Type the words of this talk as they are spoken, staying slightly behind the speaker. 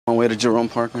way to Jerome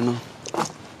Park right now.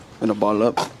 Gonna ball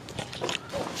up.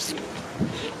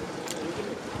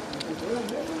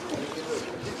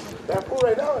 That fool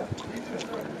right now.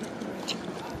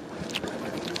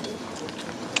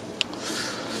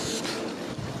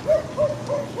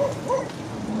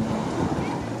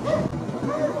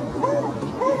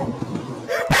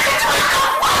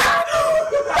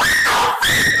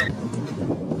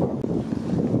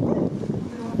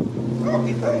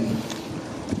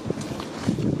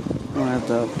 What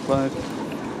the fuck?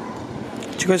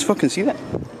 Did you guys fucking see that?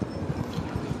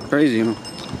 Crazy, you know.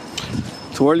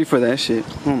 Too early for that shit.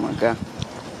 Oh my god.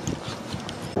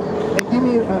 Hey, give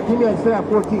me a set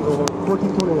 14 or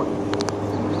 1421.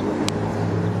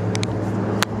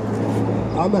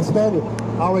 I'm not Spanish. I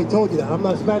already told you that. I'm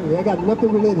not Spanish. I got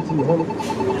nothing related to you, homie.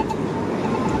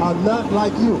 I'm not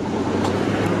like you.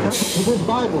 To this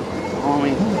Bible.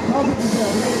 Homie.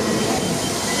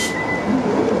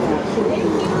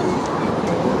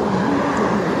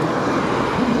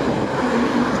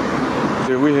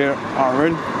 Dude, we're here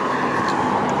already.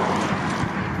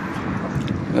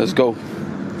 Let's go.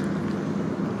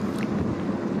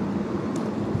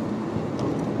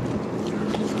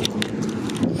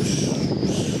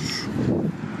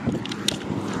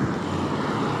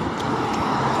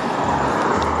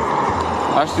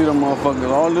 I see them motherfuckers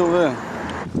all over there.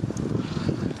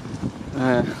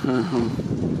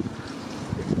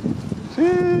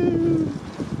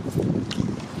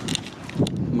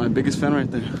 My biggest fan right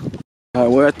there. Alright,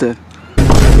 we're at the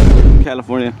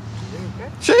California.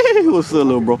 What's up,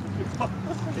 little bro? Who's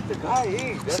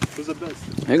the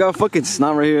best? I got a fucking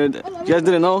snot right here. You guys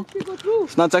didn't know?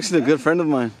 Snot's actually a good friend of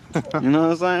mine. You know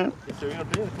what I'm saying?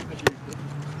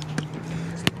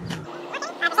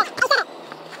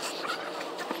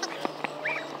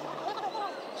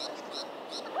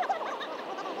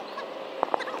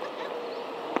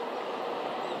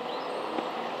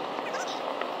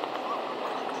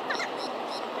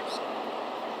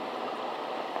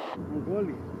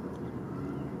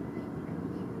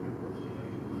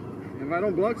 If I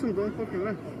don't block some, don't fucking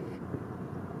left.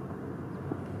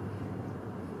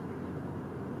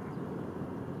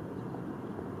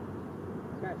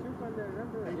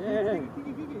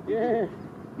 Yeah.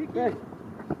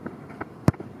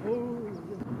 Who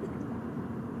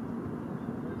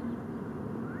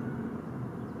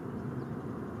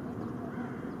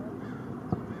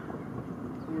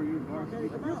are you, varsity?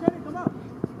 Come out.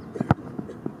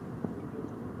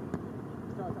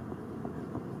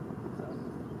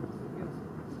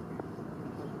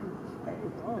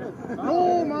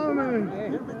 Oh, mama!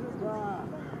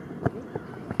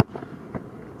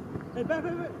 Hey, back. Hey,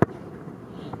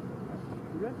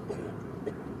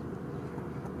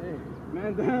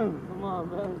 man down. Come on,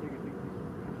 man.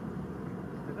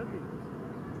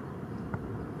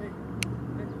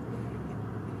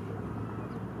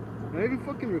 Did I even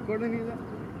fucking record any of that?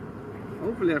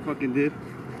 Hopefully I fucking did.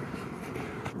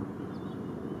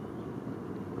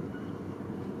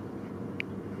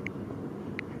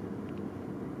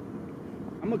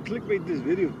 I'm gonna clickbait this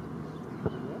video.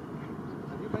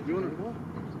 You wanna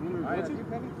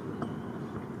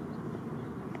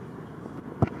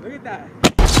look at that.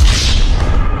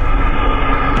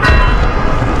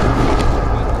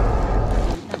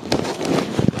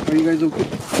 Are you guys okay?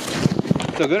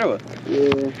 So good or what? Yeah.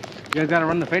 You guys gotta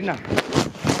run the fade now.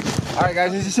 Alright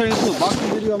guys, this is turning into a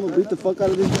boxing video. I'm gonna beat the fuck out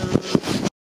of this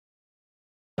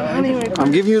guy.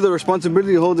 I'm giving you the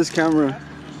responsibility to hold this camera.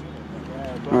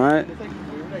 Alright?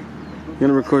 You're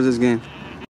gonna record this game.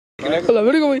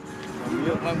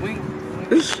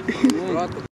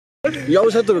 You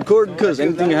always have to record because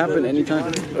anything can happen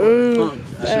anytime. Should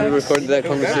have recorded that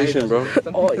conversation, bro.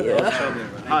 Oh yeah.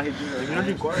 How much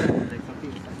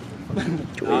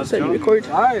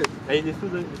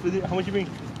you bring?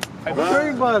 Don't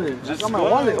worry about it. Just got my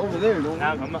wallet over there.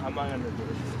 I'm not gonna do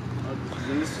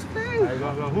it.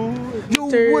 Yo,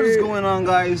 what is going on,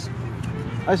 guys?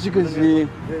 As you can see,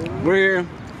 we're here,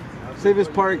 Savis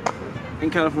Park in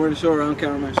California. Show around,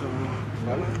 cameraman, show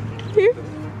around. Here.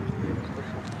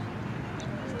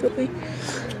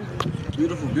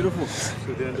 Beautiful, beautiful.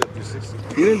 So they ended up 360.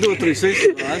 You didn't do a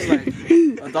 360, bro. That's like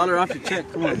 $1 off your check.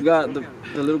 Come on, we got the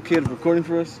little kid recording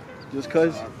for us, just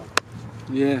cause.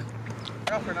 Yeah.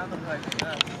 Watch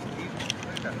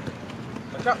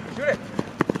out, shoot it.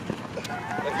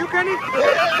 Like you, Kenny.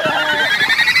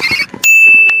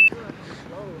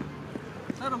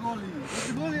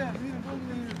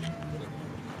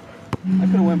 I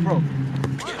could have went pro.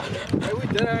 Hey, we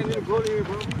did. I need a goalie here,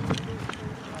 bro.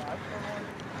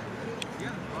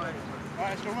 Alright,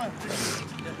 let's go run.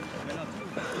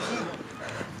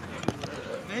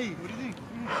 Hey, what do you think?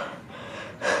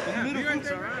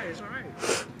 It's alright, it's alright.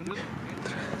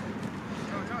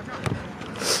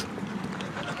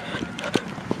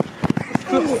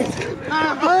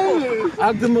 I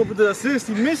hooked him up with the assist,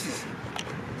 he misses.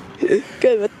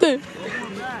 Good, right there.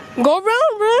 Go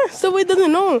around, bro. Somebody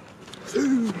doesn't know.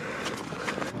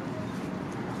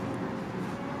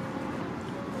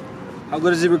 How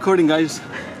good is it recording, guys?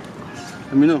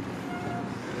 Let me know.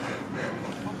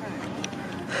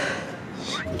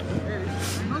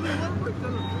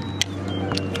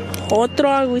 Otro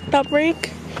agüita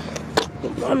break. No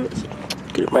mames.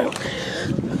 Get it right.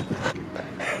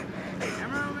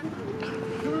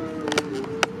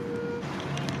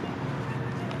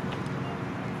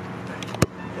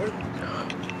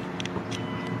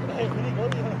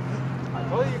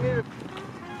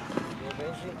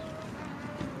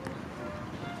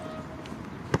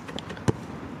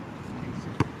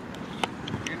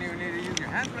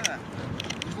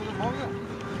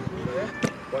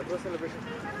 What celebration?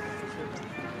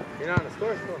 You're not in the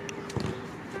store still.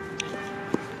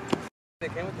 They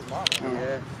came with the mom.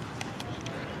 Yeah.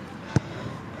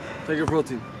 Take your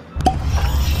protein.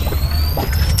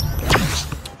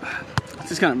 It's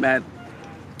just kind of bad.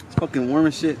 It's fucking warm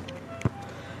as shit. I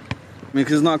mean,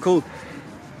 because it's not cold.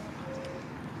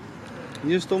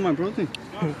 You just stole my protein.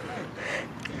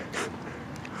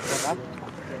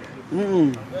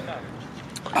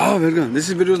 Oh, verga. This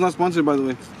video is not sponsored, by the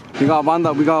way. We got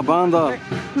banda, we got banda.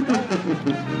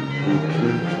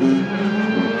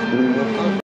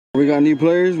 We got new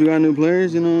players, you know what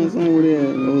I'm saying? Where they at?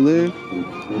 Over there.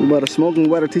 We about to smoke and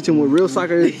we about to teach them what real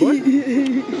soccer is, boy.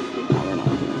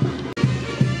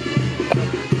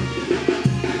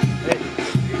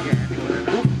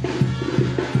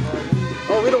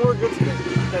 Oh, we don't work good today.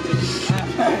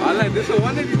 I like this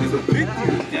one. This is a big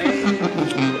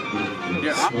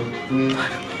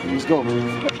Let's go.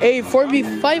 Hey,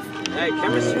 4v5. Hey,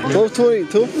 chemistry. 12:20,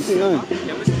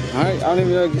 12:59. Alright, I don't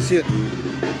even know if you can see it.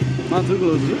 Not too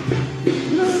close, dude.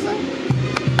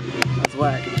 That's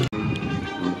whack.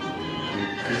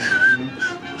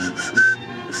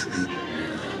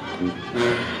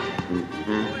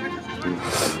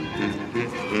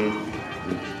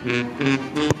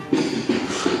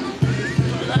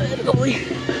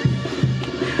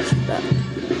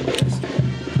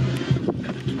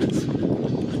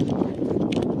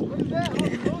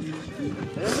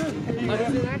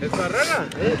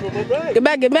 Get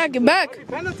back, get back, get back.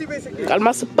 penalty basically. Calma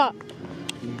ese pa.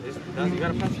 You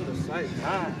gotta pass to the side.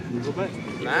 Go back.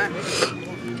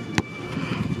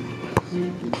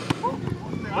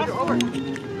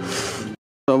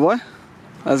 So, boy,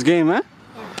 that's game, man.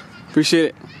 Appreciate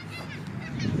it.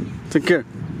 Take care.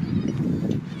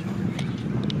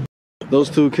 Those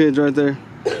two kids right there,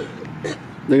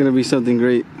 they're gonna be something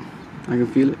great. I can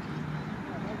feel it.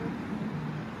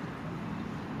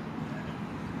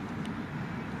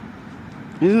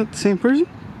 Isn't it the same person?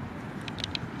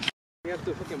 You have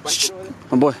to fucking bite it over there.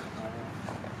 My boy.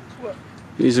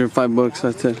 These are $5,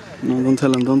 that's it. No, don't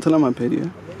tell him I paid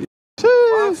you.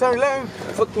 Oh, I'm sorry, let him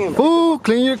fucking. Ooh,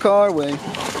 clean your car way.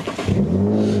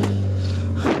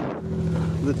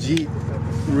 The Jeep.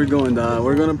 We're going down.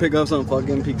 We're gonna pick up some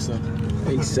fucking pizza.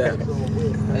 ASAP.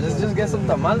 And let's just get some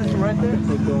tamales from right there.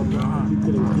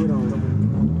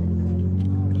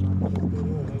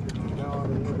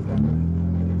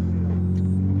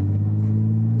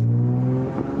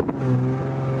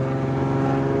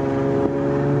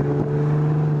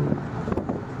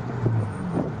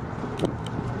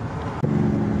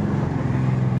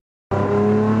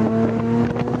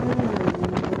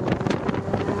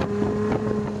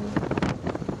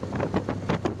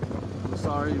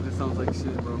 Sorry if it sounds like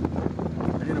shit, bro.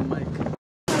 I hit a mic.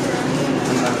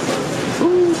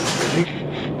 Look at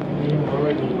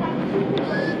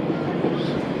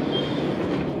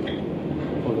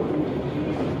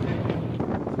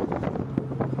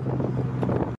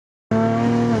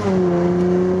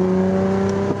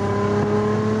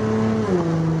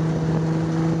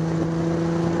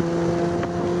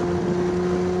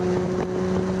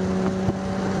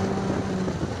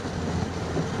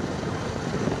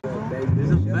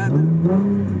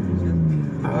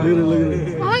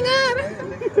it. Oh my god.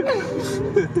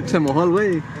 Se mojó el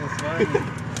güey.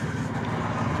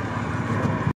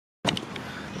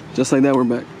 Just like that, we're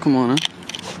back. Come on, huh?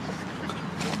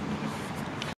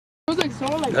 It was like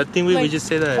someone like. I think we would just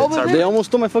say that. Over They there, almost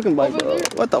stole my fucking bike, bro.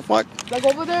 What the fuck? like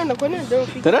over there in the corner. There was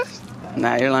Did I?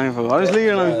 Nah, you're lying, for obviously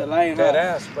you're lying. Dead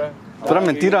ass, bro. Pura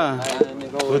mentira.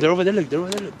 Oh, they're over there, look, they're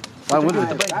over there, look. Why would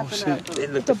the bike? Oh shit. They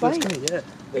look the bike. yeah.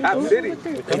 Half city.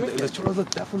 The churros look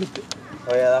that full of it.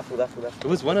 Oh yeah, that fool. It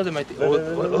was one of them, I think. Oh,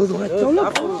 the one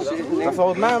I told you. That's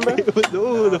old man, bro.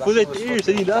 No, the fool right there,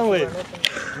 sitting down with.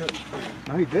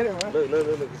 No, he did it, man.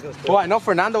 Look. Oh, I know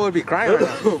Fernando would be crying right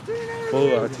now.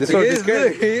 Oh, This one is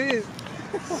good. He is.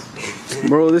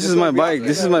 Bro, this is my bike.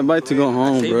 This is my bike to go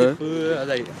home, bro. I was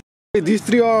like, Hey, these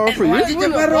three are all for you?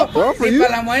 They're all for you?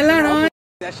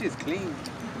 That shit's clean.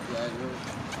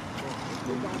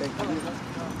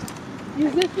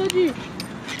 Use this, Luigi.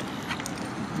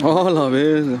 Oh, la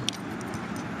vez.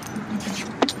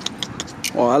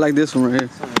 Oh, I like this one right here.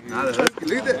 Look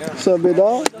at that. What's up, big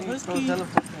dog? The husky.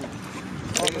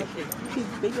 He's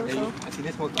big or so. I see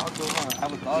this small dog so hard. I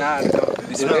have a dog. Nah,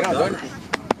 no.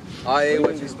 Oh, hey,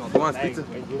 what you smoke? You want pizza?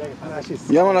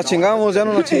 Ya no la chingamos,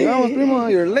 primo.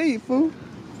 You're late, fool.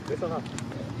 This one, huh?